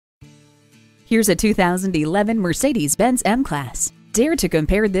Here's a 2011 Mercedes-Benz M-Class. Dare to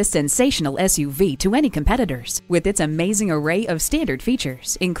compare this sensational SUV to any competitors with its amazing array of standard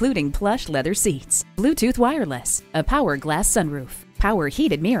features, including plush leather seats, Bluetooth wireless, a power glass sunroof, power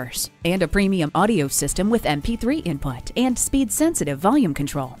heated mirrors, and a premium audio system with MP3 input and speed-sensitive volume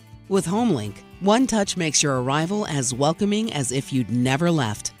control. With HomeLink, one touch makes your arrival as welcoming as if you'd never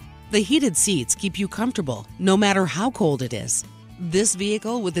left. The heated seats keep you comfortable, no matter how cold it is. This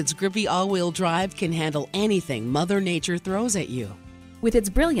vehicle, with its grippy all-wheel drive, can handle anything Mother Nature throws at you. With its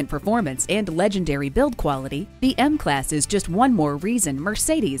brilliant performance and legendary build quality, the M-Class is just one more reason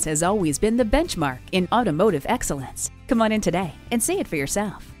Mercedes has always been the benchmark in automotive excellence. Come on in today and see it for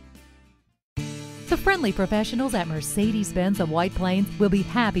yourself. The friendly professionals at Mercedes-Benz of White Plains will be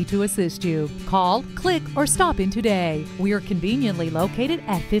happy to assist you. Call, click, or stop in today. We are conveniently located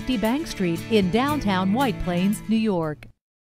at 50 Bank Street in downtown White Plains, New York.